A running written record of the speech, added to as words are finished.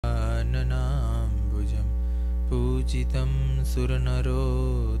कमलनयनाम्बुजं पूजितं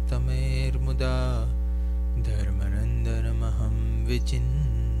सुरनरोत्तमैर्मुदा धर्मनन्दनमहं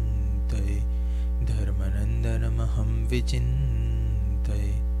विचिन्तये धर्मनन्दनमहं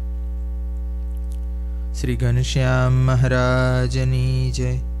विचिन्तये। Shri Ghanshyam महाराजनी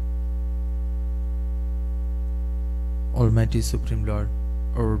Jai. Almighty Supreme Lord,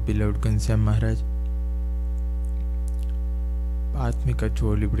 our beloved Ghanshyam Maharaj, Atmika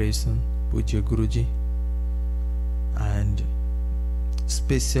to Liberation, Pujya Guruji, and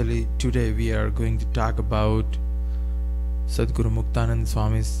especially today we are going to talk about Sadguru Muktanand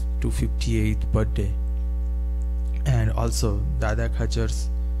Swami's 258th birthday and also Dada Khajar's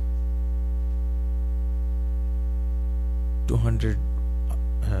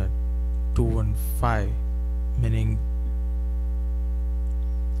 215, meaning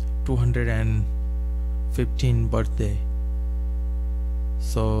 215 birthday.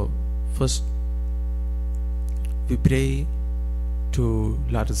 So first we pray to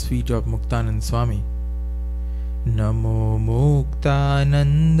lotus feet of Muktanand Swami. Namo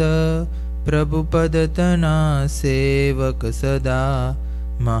Muktananda Prabhupadatana Sevak Sada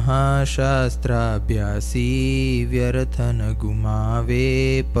Mahashastra Abhyasi Vyarthana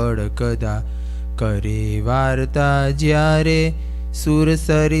Gumave Padakada Kare Varta Jyare Sur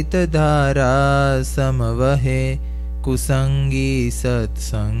Sarita Dhara Samavahe Kusangi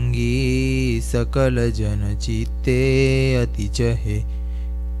Satsangi Sakala Jana Chitte Ati Chahe.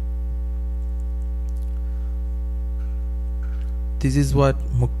 This is what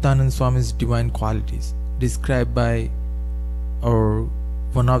Muktanand Swami's divine qualities described by our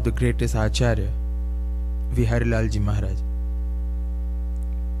one of the greatest Acharya, Viharilalji Maharaj.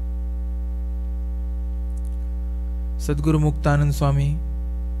 Sadguru Muktanand Swami,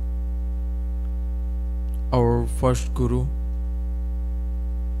 our first Guru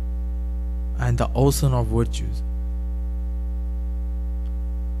and the ocean of virtues.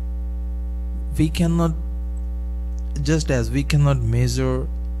 We cannot, just as we cannot measure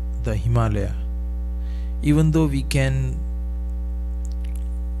the Himalaya, even though we can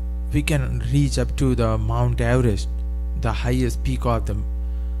reach up to the Mount Everest, the highest peak of the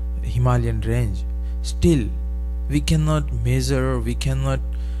Himalayan range, still we cannot measure, we cannot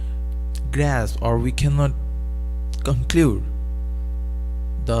grasp, or we cannot conclude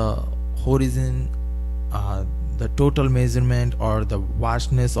the horizon, the total measurement or the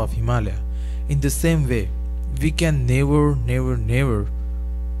vastness of Himalaya. In the same way, we can never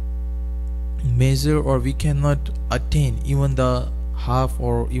measure, or we cannot attain even the half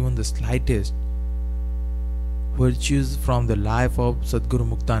or even the slightest virtues from the life of Sadguru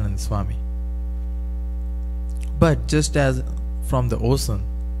Muktanand Swami. But just as from the ocean,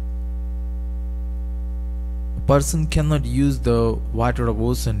 a person cannot use the water of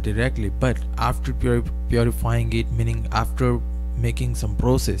ocean directly, but after purifying it, meaning after making some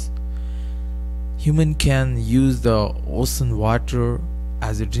process, human can use the ocean water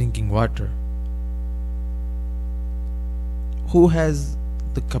as a drinking water. Who has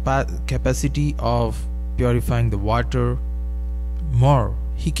the capacity of purifying the water more,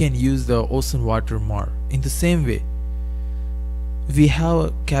 he can use the ocean water more. In the same way, we have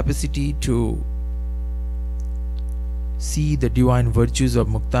a capacity to see the divine virtues of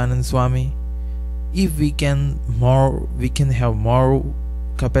Muktanand Swami. If we can have more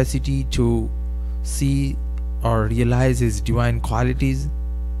capacity to see or realize his divine qualities,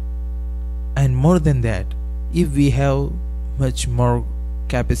 and more than that, if we have much more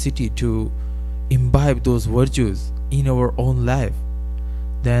capacity to imbibe those virtues in our own life,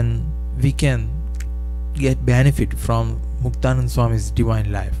 then we can get benefit from Muktanand Swami's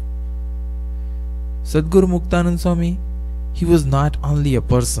divine life. Sadguru Muktanand Swami, he was not only a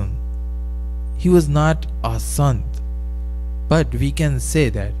person, he was not a sant, but we can say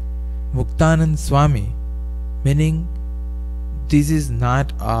that Muktanand Swami, meaning this is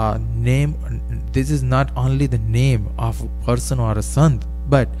not a name, this is not only the name of a person or a sant,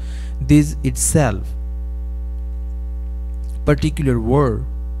 but this itself particular word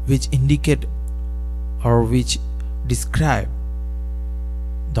which indicate or which describe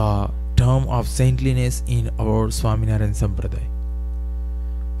the term of saintliness in our Swaminarayan Sampradaya.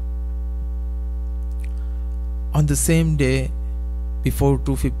 On the same day, before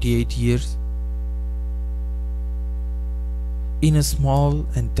 258 years, in a small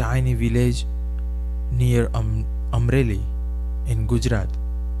and tiny village near Amreli in Gujarat,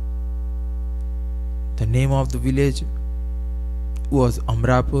 the name of the village was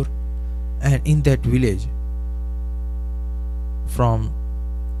Amrapur, and in that village, from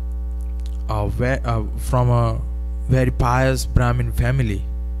a very pious Brahmin family,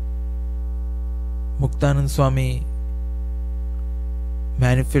 Muktanand Swami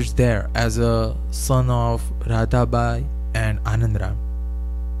manifests there as a son of Radhabai and Anandram.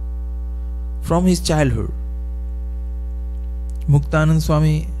 From his childhood, Muktanand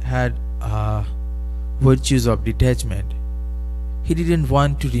Swami had virtues of detachment. He didn't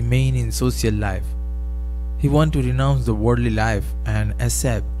want to remain in social life. He wanted to renounce the worldly life and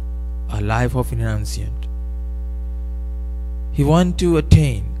accept a life of renunciant. He wanted to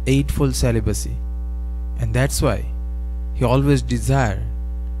attain eightfold celibacy, and that's why he always desired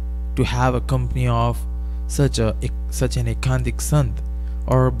to have a company of such an ekantik sant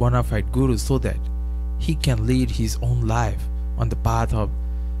or bona fide guru, so that he can lead his own life on the path of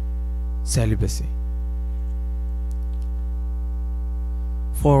celibacy.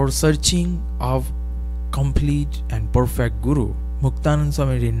 For searching of complete and perfect guru, Muktanand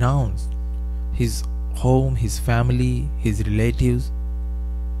Swami renounced his home, his family, his relatives.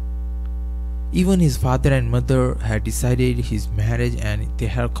 Even his father and mother had decided his marriage and they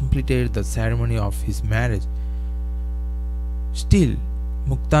had completed the ceremony of his marriage. Still,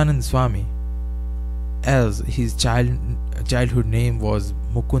 Muktanand Swami, as his childhood name was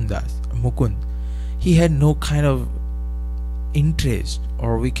Mukund, he had no kind of interest,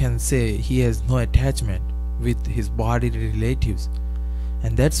 or we can say he has no attachment with his body relatives,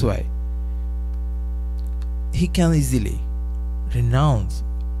 and that's why he can easily renounce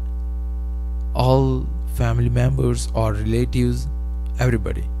all family members or relatives,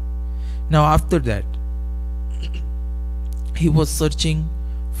 everybody. Now after that, he was searching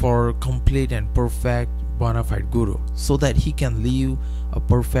for complete and perfect bona fide guru, so that he can live a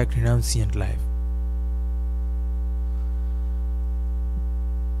perfect renunciant life.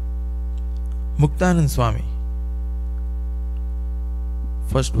 Muktanand Swami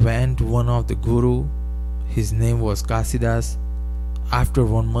first went to one of the guru. His name was Kasidas. After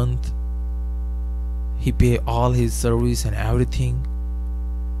 1 month, he paid all his service and everything.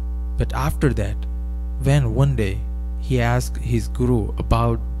 But after that, when one day he asked his guru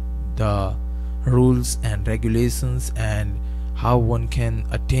about the rules and regulations and how one can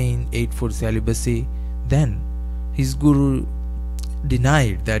attain eightfold celibacy, then his guru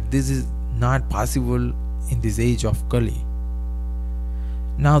denied that this is not possible in this age of Kali.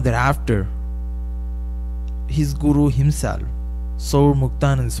 Now thereafter, his guru himself saw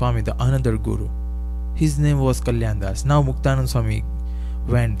Muktanand Swami, the another guru. His name was Kalyandas. Now Muktanand Swami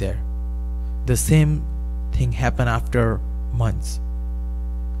went there. The same thing happened after months.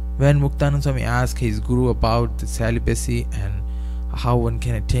 When Muktanand Swami asked his guru about the celibacy and how one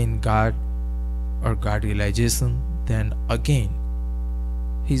can attain God or God realization, then again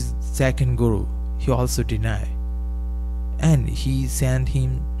his second guru, he also denied, and he sent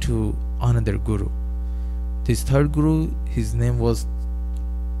him to another guru. This third guru, his name was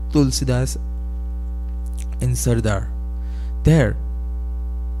Tulsidas in Sardar. There,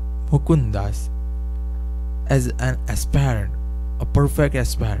 Mukundas, as an aspirant, a perfect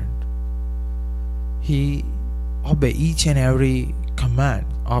aspirant, he obeyed each and every command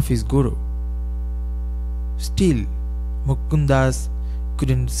of his guru. Still, Mukundas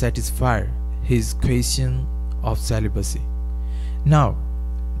couldn't satisfy his question of celibacy. Now,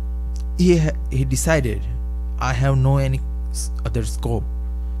 he decided, I have no any other scope,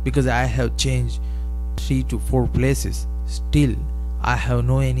 because I have changed 3 to 4 places. Still, I have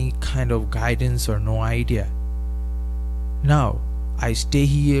no any kind of guidance or no idea. Now, I stay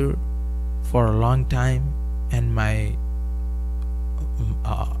here for a long time, and my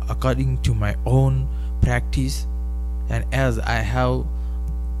according to my own practice, and as I have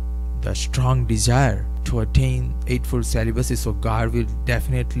the strong desire to attain eightfold celibacy, so God will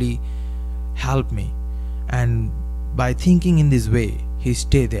definitely help me. And by thinking in this way, he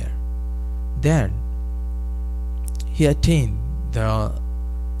stayed there. Then he attained the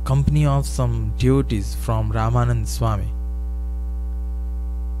company of some devotees from Ramanand Swami.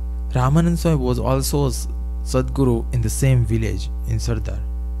 Ramanand Swami was also a Sadguru in the same village in Sardar.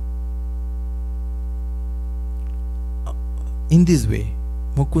 In this way,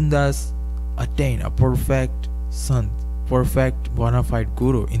 Mukundas attained a perfect sant, perfect bona fide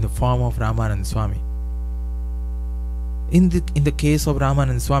guru in the form of Ramanand Swami. In the case of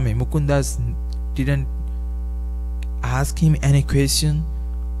Ramanand Swami, Mukundas didn't ask him any question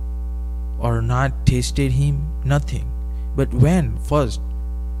or not tested him, nothing. But when first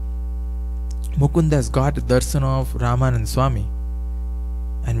Mukundas got the darshan of Ramanand Swami,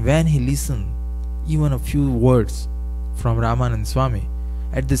 and when he listened even a few words from Ramanand Swami,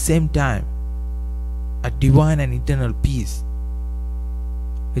 at the same time a divine and eternal peace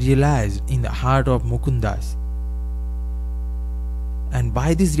realized in the heart of Mukundas, And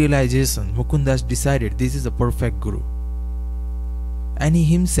by this realization, Mukundas decided this is a perfect Guru. And he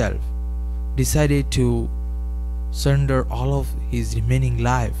himself decided to surrender all of his remaining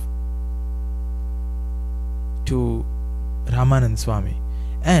life to Ramanand Swami.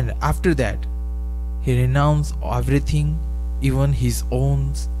 And after that, he renounced everything, even his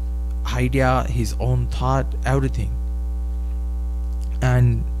own idea, his own thought, everything.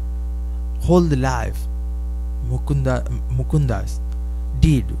 And whole life, Mukundas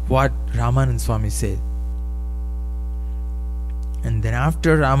did what Ramanand Swami said. And then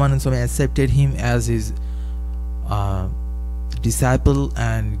after, Ramanand Swami accepted him as his disciple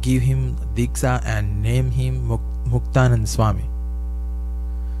and gave him Diksha and named him Muktanand Swami.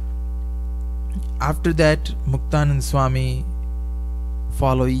 After that, Muktanand Swami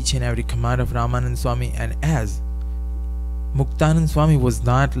followed each and every command of Ramanand Swami, and as Muktanand Swami was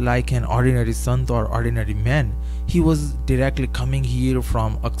not like an ordinary sant or ordinary man, he was directly coming here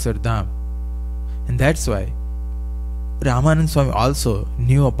from Akshardham. And that's why Ramanand Swami also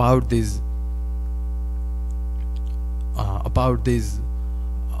knew about this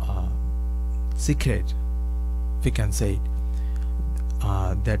secret, we can say it,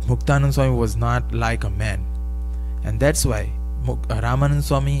 that Muktanand Swami was not like a man. And that's why Ramanand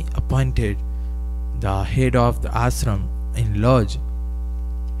Swami appointed the head of the ashram in lodge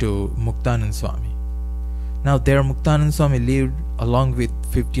to Muktanand Swami. Now there Muktanand Swami lived along with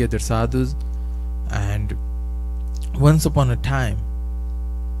 50 other sadhus, and once upon a time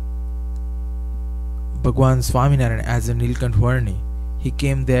Bhagwan Swaminarayan as a Nilkantvarni, he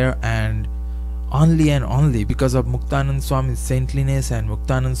came there, and only because of Muktanand Swami's saintliness and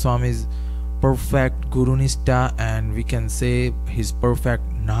Muktanand Swami's perfect Gurunistha, and we can say his perfect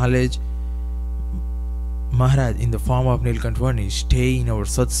knowledge, Maharaj in the form of Nilkantvarni stay in our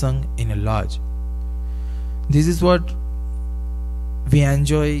satsang in a lodge. This is what we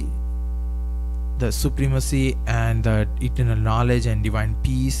enjoy, the supremacy and the eternal knowledge and divine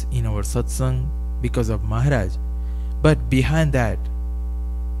peace in our satsang because of Maharaj. But behind that,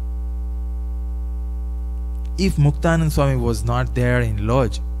 if Muktanand Swami was not there in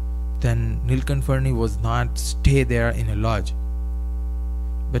lodge, then Nilkantvarni was not stay there in a lodge.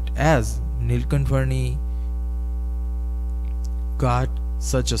 But as Nilkantvarni got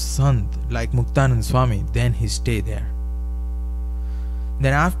such a sant like Muktanand Swami, then he stayed there.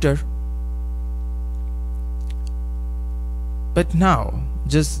 Then after, but now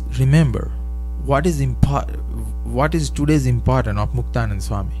just remember what is today's importance of Muktanand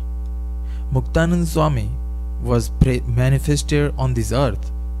Swami. Muktanand Swami was manifested on this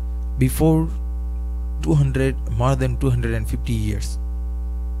earth before more than 250 years,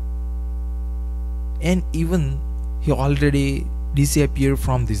 and even he already disappeared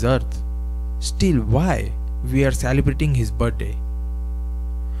from this earth. Still, why we are celebrating his birthday?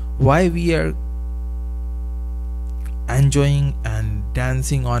 Why we are enjoying and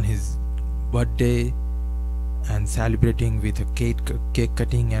dancing on his birthday and celebrating with a cake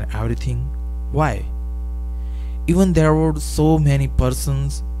cutting and everything? Why? Even there were so many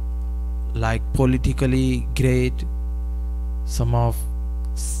persons like politically great, some of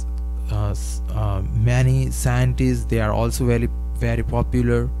many scientists, they are also very very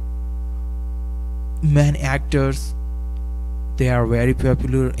popular. Many actors, they are very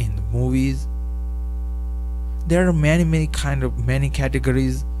popular in the movies. There are many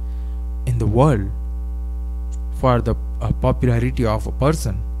categories in the world for the popularity of a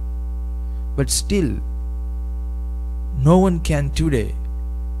person, but still no one can today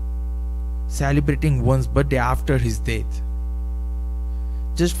celebrating one's birthday after his death.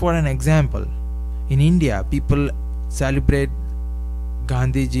 Just for an example, in India people celebrate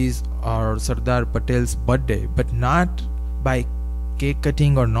Gandhiji's or Sardar Patel's birthday, but not by cake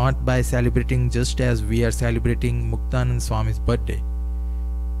cutting or not by celebrating just as we are celebrating Muktanand Swami's birthday.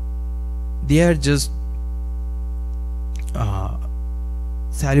 They are just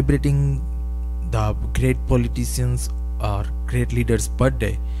celebrating the great politicians or great leaders'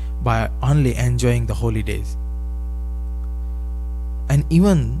 birthday by only enjoying the holy days. And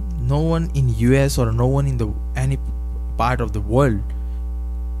even no one in US or no one in any part of the world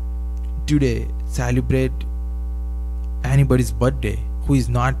today celebrate anybody's birthday who is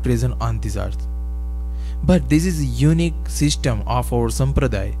not present on this earth. But this is a unique system of our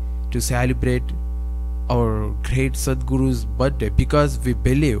sampradaya to celebrate our great Sadguru's birthday, because we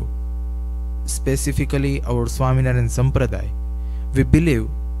believe, specifically our Swaminarayan sampradaya, we believe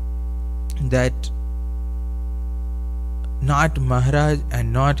that not Maharaj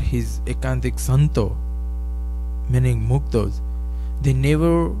and not his Ekantik Santo, meaning Muktos, they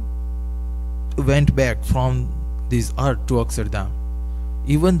never went back from this earth to Akshardham.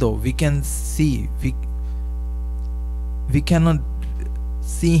 Even though we can see, we cannot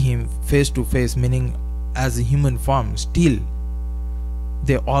see him face to face, meaning as a human form, still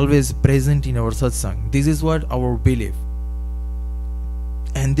they always present in our satsang. This is what our belief,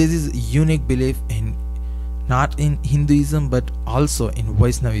 and this is a unique belief in not in Hinduism but also in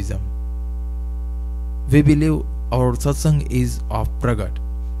Vaishnavism. We believe our satsang is of Pragat.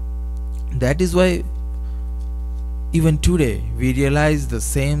 That is why even today we realize the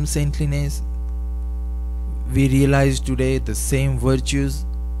same saintliness, we realize today the same virtues,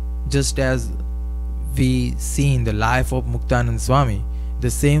 just as we see in the life of Muktanand Swami, the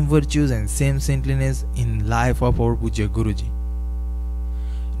same virtues and same saintliness in life of our Puja Guruji.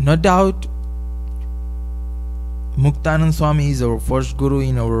 No doubt Muktanand Swami is our first Guru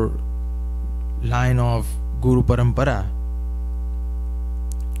in our line of Guru Parampara.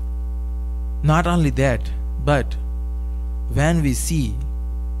 Not only that, but when we see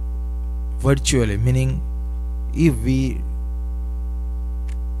virtually, meaning if we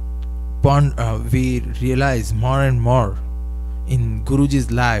realize more and more in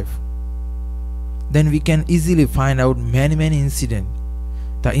Guruji's life, then we can easily find out many incidents.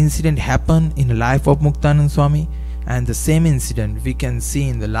 The incident happened in the life of Muktanand Swami, and the same incident we can see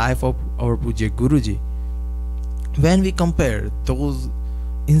in the life of our Puja Guruji. When we compare those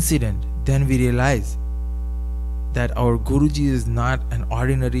incidents, then we realize that our Guruji is not an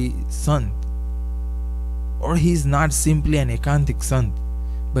ordinary sant, or he is not simply an ekantik sant,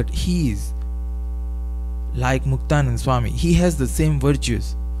 but he is like Muktanand Swami. He has the same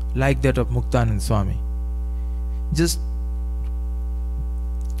virtues like that of Muktanand Swami. Just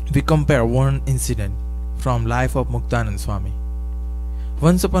we compare one incident from life of Muktanand Swami.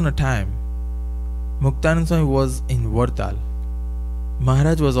 Once upon a time, Muktanand Swami was in Vartal.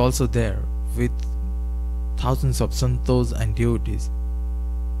 Maharaj was also there with thousands of santos and devotees.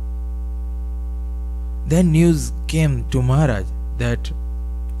 Then news came to Maharaj that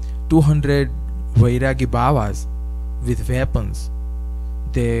 200 Vairagi Babas with weapons,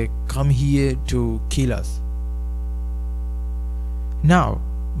 they come here to kill us. Now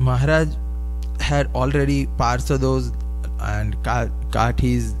Maharaj had already Parsados and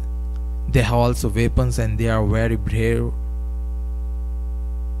Kathis. They have also weapons and they are very brave,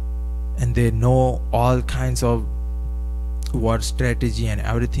 and they know all kinds of war strategy and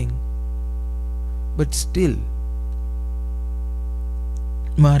everything. But still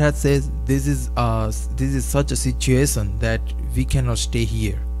Maharaj says this is such a situation that we cannot stay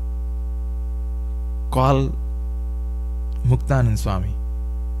here. Call Muktanand Swami.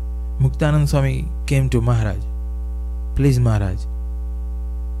 Muktanand Swami came to Maharaj. Please Maharaj.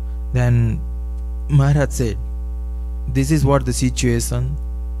 Then Maharaj said, this is what the situation.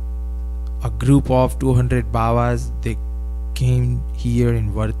 A group of 200 Babas, they came here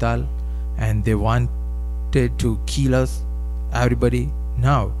in Vartal and they wanted to kill us, everybody.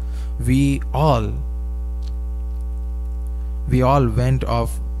 Now we all went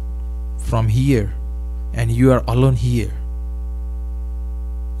off from here and you are alone here.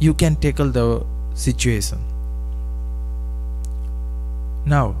 You can tackle the situation.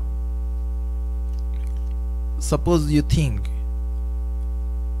 Now suppose you think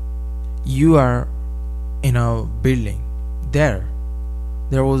you are in a building, there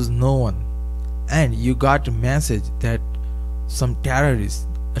was no one, and you got a message that some terrorists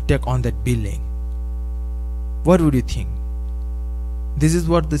attack on that building. What would you think? This is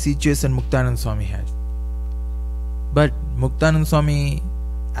what the situation Muktanand Swami had. But Muktanand Swami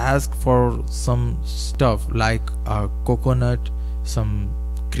asked for some stuff like a coconut, some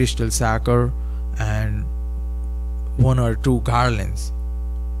crystal sacker, and 1 or 2 garlands.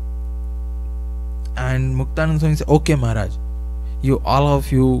 And Muktanand Swami said, okay Maharaj, all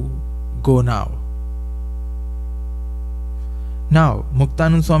of you go now. Now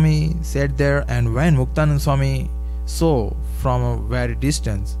Muktanand Swami sat there, and when Muktanand Swami saw from a very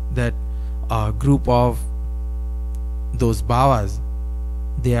distance that a group of those Babas,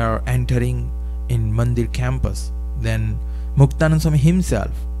 they are entering in Mandir campus, then Muktanand Swami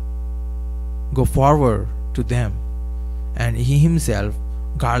himself go forward to them, and he himself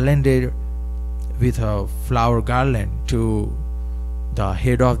garlanded with a flower garland to the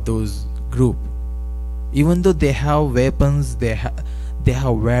head of those group. Even though they have weapons, they have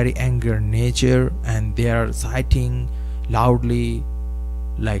very angry nature, and they are citing loudly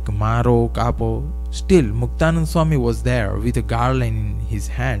like Maro, Kapo. Still Muktanand Swami was there with a garland in his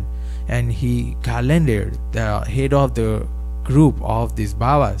hand, and he garlanded the head of the group of these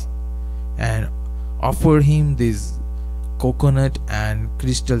Babas and offered him this coconut and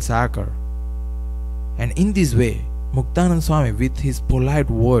crystal sacker. And in this way Muktanand Swami, with his polite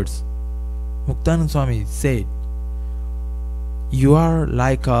words, Muktanand Swami said, "You are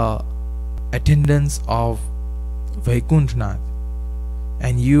like a attendants of Vaikuntanath,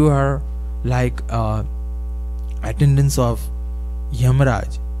 and you are like attendants of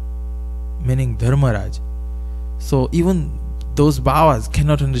Yamaraj," meaning Dharmaraj. So even those Babas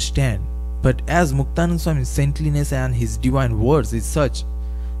cannot understand. But as Muktanand Swami's saintliness and his divine words is such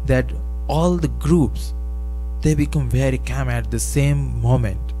that all the groups, they become very calm at the same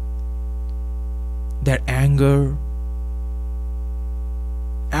moment. Their anger,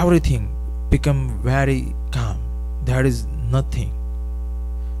 everything become very calm. There is nothing.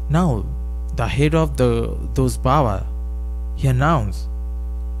 Now the head of those Baba, he announced,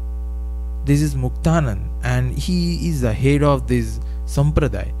 "This is Muktanand, and he is the head of this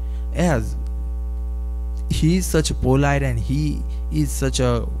sampradaya." As he is such a polite and he is such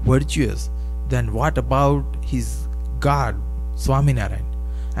a virtuous, then what about his God Swaminarayan?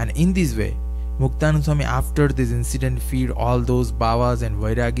 And in this way, Muktanand Swami, after this incident, feed all those Babas and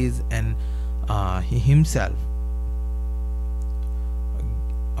Vairagis, and he himself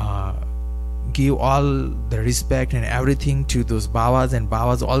gave all the respect and everything to those Babas, and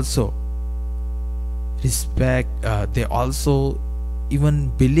Babas also respect. They also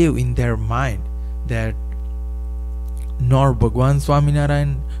even believe in their mind that nor Bhagwan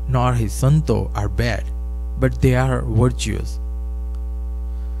Swaminarayan nor his Santo are bad, but they are virtuous.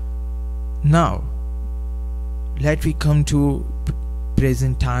 Now let we come to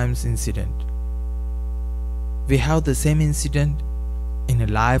present times incident. We have the same incident in the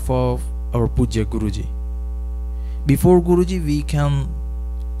life of our Pujya Guruji. Before Guruji, we can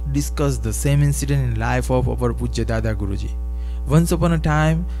discuss the same incident in life of our Pujya Dada Guruji. Once upon a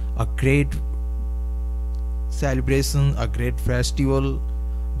time, a great celebration, a great festival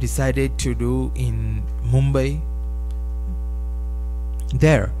decided to do in Mumbai.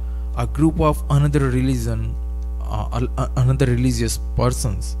 There, a group of another religious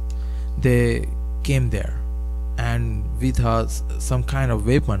persons, they came there, and with some kind of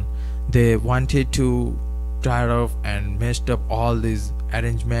weapon, they wanted to tear off and messed up all these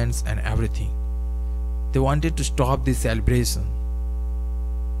arrangements and everything. They wanted to stop this celebration.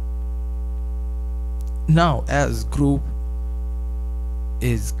 Now, as group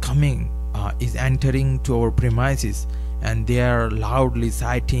is coming, is entering to our premises, and they are loudly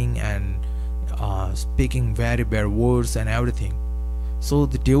citing and speaking very bad words and everything. So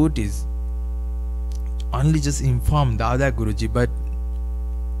the devotees only just informed Dada Guruji, but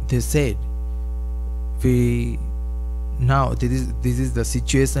they said, now this is the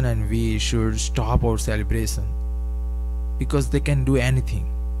situation and we should stop our celebration because they can do anything.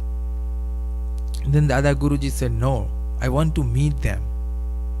 Then Dada Guruji said, "No, I want to meet them."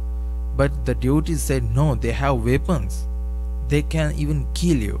 But the devotees said, "No, they have weapons, they can even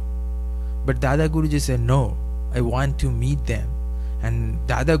kill you." But Dada Guruji said, "No, I want to meet them." And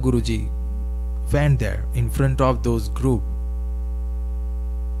Dada Guruji went there in front of those group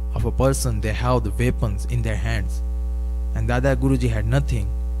of a person. They have the weapons in their hands, and Dada Guruji had nothing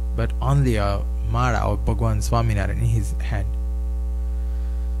but only a Mara of Bhagwan Swaminarayan in his hand.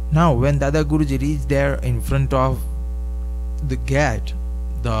 Now when Dada Guruji reached there in front of the gate,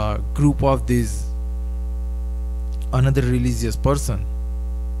 the group of this another religious person,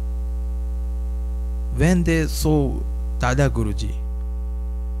 when they saw Dada Guruji,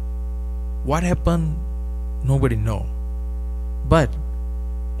 what happened nobody know. But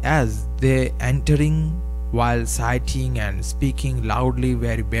as they entering while citing and speaking loudly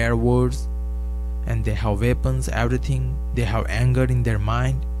very bad words, and they have weapons, everything, they have anger in their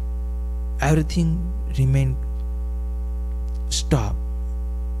mind, everything remained stopped.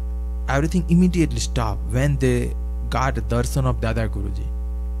 Everything immediately stopped when they got the darshan of Dada Guruji.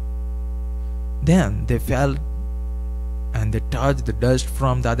 Then they felt and they touched the dust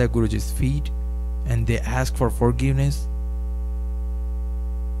from Dada Guruji's feet, and they asked for forgiveness.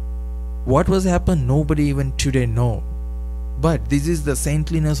 What was happened, nobody even today know. But this is the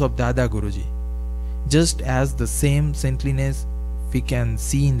saintliness of Dada Guruji. Just as the same saintliness we can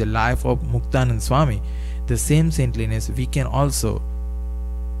see in the life of Muktanand Swami, the same saintliness we can also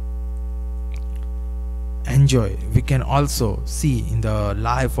enjoy, we can also see in the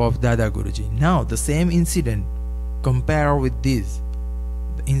life of Dada Guruji. Now the same incident compare with this,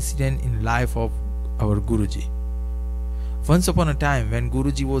 the incident in life of our Guruji. Once upon a time, when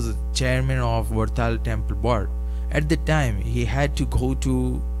Guruji was chairman of Vartal Temple Board, at the time he had to go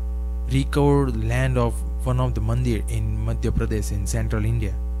to recover the land of one of the Mandir in Madhya Pradesh in central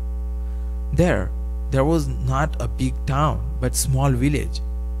India. There was not a big town but small village.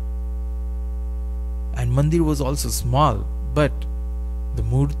 and Mandir was also small, but the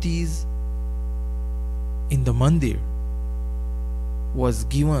murtis in the Mandir was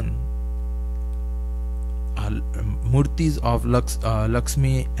given murtis of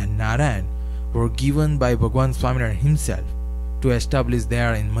Lakshmi and Narayan were given by Bhagwan Swaminarayan himself to establish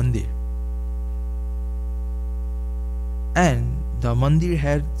there in Mandir. And the Mandir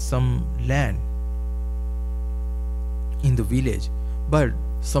had some land in the village, but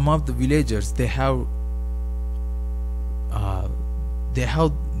some of the villagers they have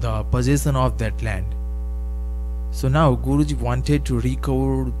the possession of that land. So now Guruji wanted to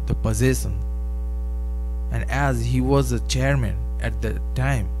recover the possession, and as he was a chairman at the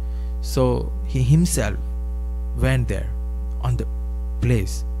time, so he himself went there on the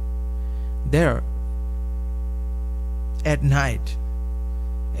place. There at night,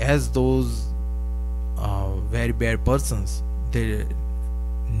 as those very bad persons, they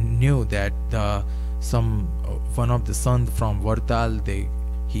knew that one of the sons from Vartal,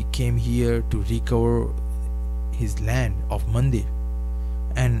 he came here to recover his land of Mandir,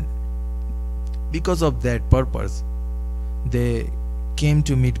 and because of that purpose they came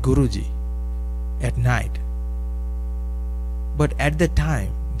to meet Guruji at night. But at the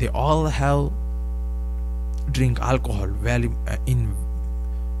time they all have drink alcohol in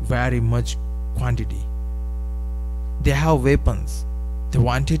very much quantity. They have weapons. They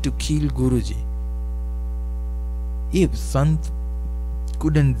wanted to kill Guruji. If Sant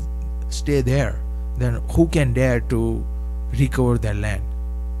couldn't stay there, then who can dare to recover their land?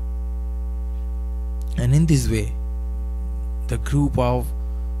 And in this way, the group of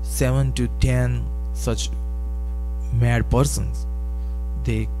 7 to 10 such mad persons,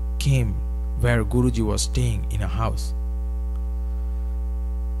 they came where Guruji was staying in a house.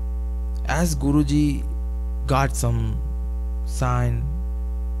 As Guruji got some sign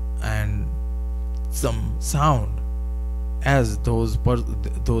and some sound, as those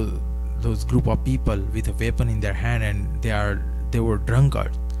group of people with a weapon in their hand, and they were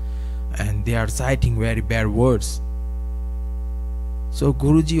drunkards and they are citing very bad words. So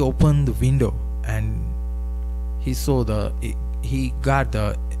Guruji opened the window and he got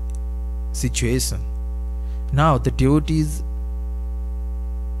the situation. Now the devotees,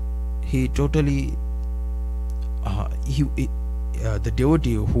 the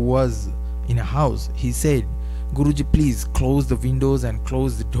devotee who was in a house, he said, Guruji, please close the windows and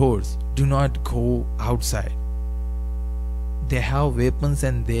close the doors. Do not go outside. They have weapons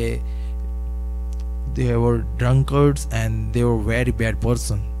and they were drunkards and they were very bad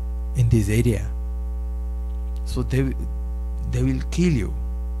person in this area. So they will kill you.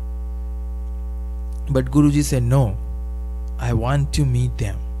 But Guruji said, no, I want to meet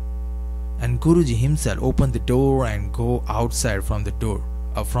them. And Guruji himself opened the door and go outside from the door,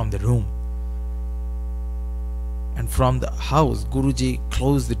 from the room. And from the house, Guruji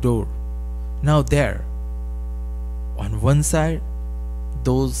closed the door. Now there, on one side,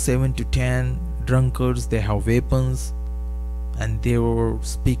 those 7 to 10 drunkards, they have weapons and they were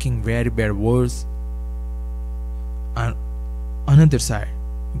speaking very bad words. And another side,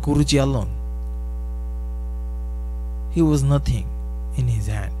 Guruji alone. He was nothing in his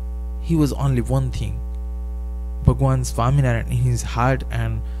hand. He was only one thing, Bhagwan Swaminarayan in his heart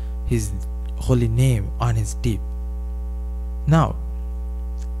and his holy name on his tip. Now,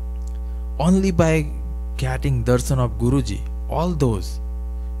 only by getting darshan of Guruji, all those,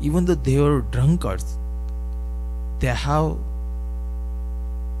 even though they were drunkards, they have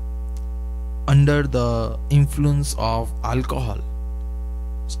under the influence of alcohol,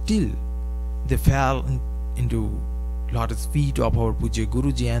 still they fell into lotus feet of our Pujya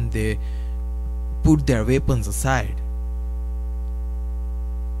Guruji and they put their weapons aside.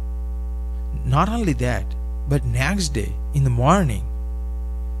 Not only that, but next day in the morning,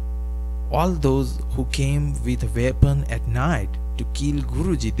 all those who came with a weapon at night to kill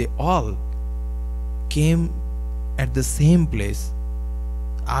Guruji, they all came at the same place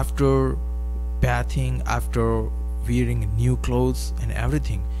after bathing, after wearing new clothes and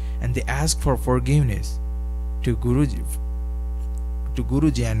everything, and they asked for forgiveness to Guruji,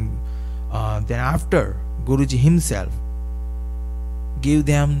 and then after Guruji himself gave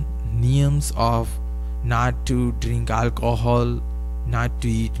them niyams of not to drink alcohol, not to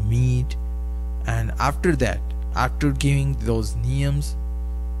eat meat, and after that, after giving those niyams,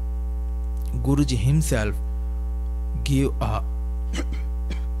 Guruji himself give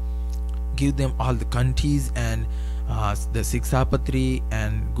them all the kantis and the Siksapatri,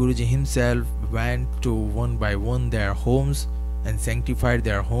 and Guruji himself went to one by one their homes and sanctified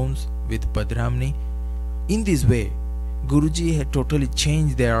their homes with Badramni. In this way, Guruji had totally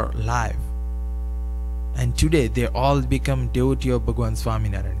changed their life. and today they all become devotee of Bhagwan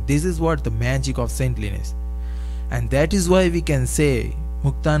Swaminarayan. This is what the magic of saintliness. And that is why we can say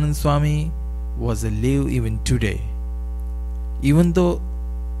Muktanand Swami was alive even today. Even though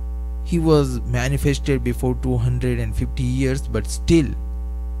he was manifested before 250 years, but still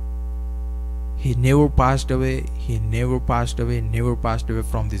he never passed away, never passed away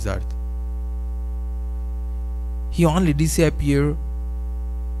from this earth. He only disappeared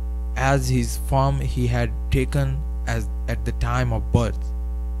as his form he had taken as at the time of birth.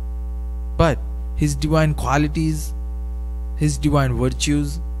 But his divine qualities, his divine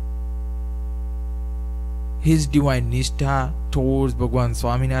virtues, his divine nishtha towards Bhagwan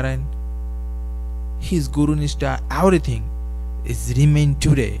Swaminarayan, his Guru nishtha, everything is remained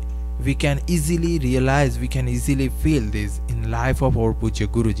today. We can easily realize, we can easily feel this in life of our Pujya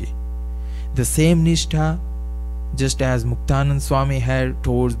Guruji. The same nishtha, just as Muktanand Swami had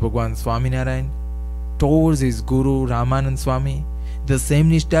towards Bhagwan Swaminarayan, towards his Guru Ramanand Swami, the same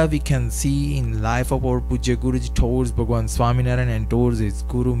nishtha we can see in life of our Pujya Guruji towards Bhagwan Swaminarayan and towards his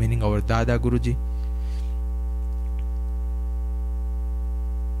Guru, meaning our Dada Guruji.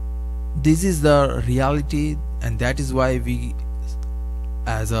 This is the reality, and that is why we,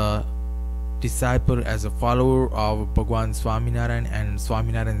 as a disciple, as a follower of Bhagwan Swaminarayan and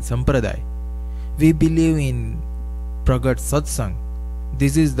Swaminarayan Sampradaya, we believe in Pragat Satsang.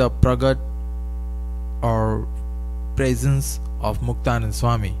 This is the Pragat or presence of Muktanand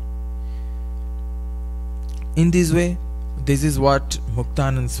Swami. In this way, this is what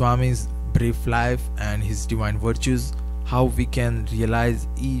Muktanand Swami's brief life and his divine virtues, how we can realize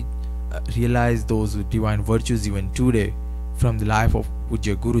those divine virtues even today from the life of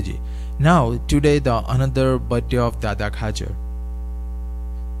Pujya Guruji. Now, today the another birthday of Dada Khacher.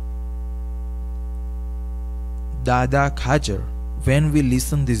 Dada Khacher, when we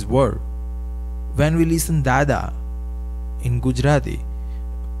listen this word, when we listen Dada in Gujarati,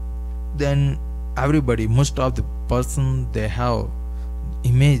 then everybody, most of the person, they have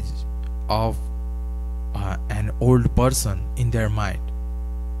image of an old person in their mind.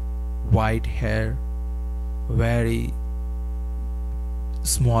 White hair, very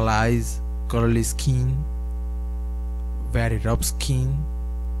small eyes, curly skin, very rough skin.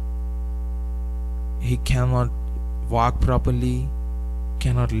 He cannot walk properly,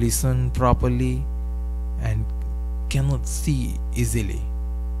 cannot listen properly, and cannot see easily.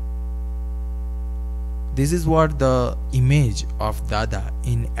 This is what the image of Dada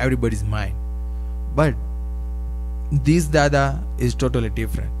in everybody's mind. But this Dada is totally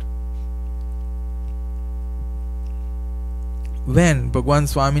different. When Bhagwan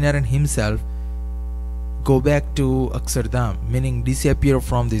Swaminarayan himself go back to Akshardham, meaning disappear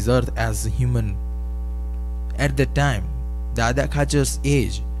from this earth as a human, at that time Dada Khacher's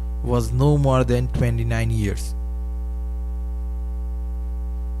age was no more than 29 years.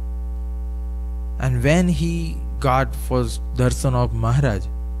 And when he got first darshan of Maharaj,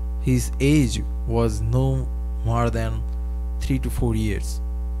 his age was no more than 3 to 4 years.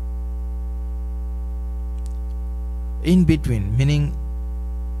 In between, meaning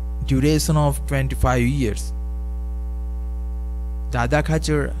duration of 25 years, Dada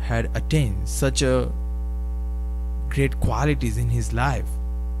Khacher had attained such a great qualities in his life,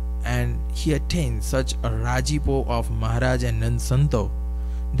 and he attained such a Rajipo of Maharaj and Nand Santo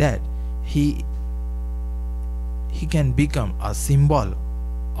that he can become a symbol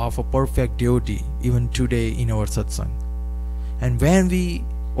of a perfect devotee even today in our satsang. And when we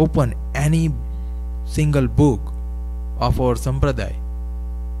open any single book of our sampradaya,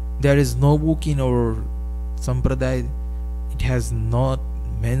 there is no book in our sampradaya, it has not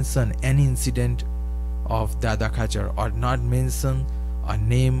mentioned any incident of Dada Khacher or not mentioned a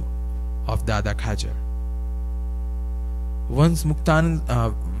name of Dada Khacher. Once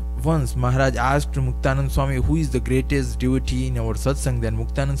Maharaj asked Muktanand Swami who is the greatest devotee in our satsang, then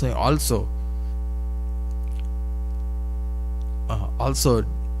Muktanand Swami also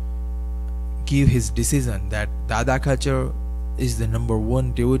give his decision that Dada Khacher is the number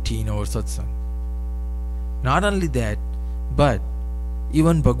one devotee in our satsang. Not only that, but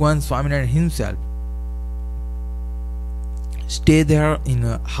even Bhagwan Swaminarayan himself stay there in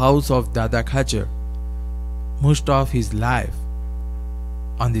a house of Dada Khacher most of his life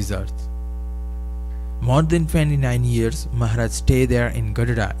on this earth. More than 29 years Maharaj stay there in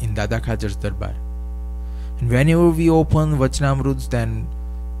Gadara in Dada Khacher's darbar. And whenever we open Vachanamruts, then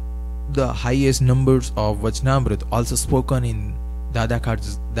the highest numbers of Vachanamrut also spoken in Dada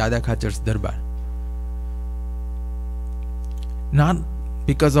Khacher's darbar. Not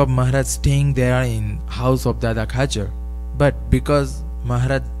because of Maharaj staying there in house of Dada Khacher, but because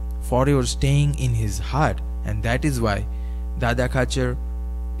Maharaj forever staying in his heart, and that is why Dada Khachar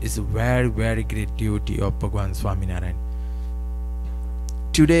is a very, very great devotee of Bhagwan Swaminarayan.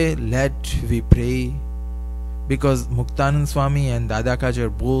 Today let we pray, because Muktanand Swami and Dada Khachar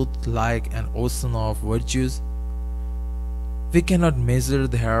both like an ocean of virtues. We cannot measure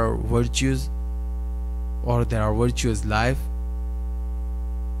their virtues or their virtuous life,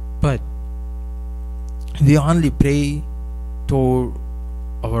 but we only pray to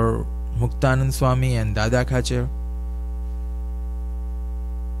our Muktanand Swami and Dada Khachar.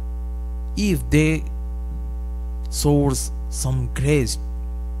 If they source some grace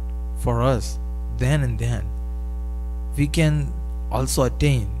for us, then and then we can also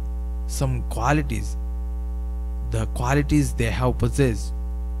attain some qualities, the qualities they have possessed.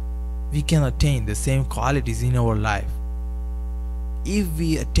 We can attain the same qualities in our life. If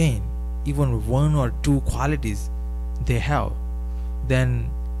we attain even one or two qualities they have, then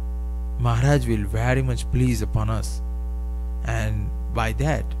Maharaj will very much please upon us, and by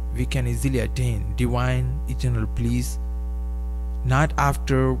that we can easily attain divine eternal bliss, not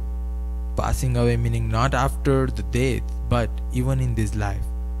after passing away, meaning not after the death, but even in this life.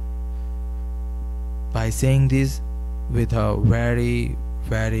 By saying this with a very,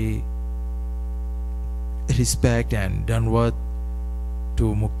 very respect and danvat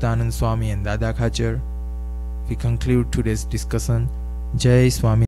to Muktanand Swami and Dada Khachar, we conclude today's discussion. Jai Swami.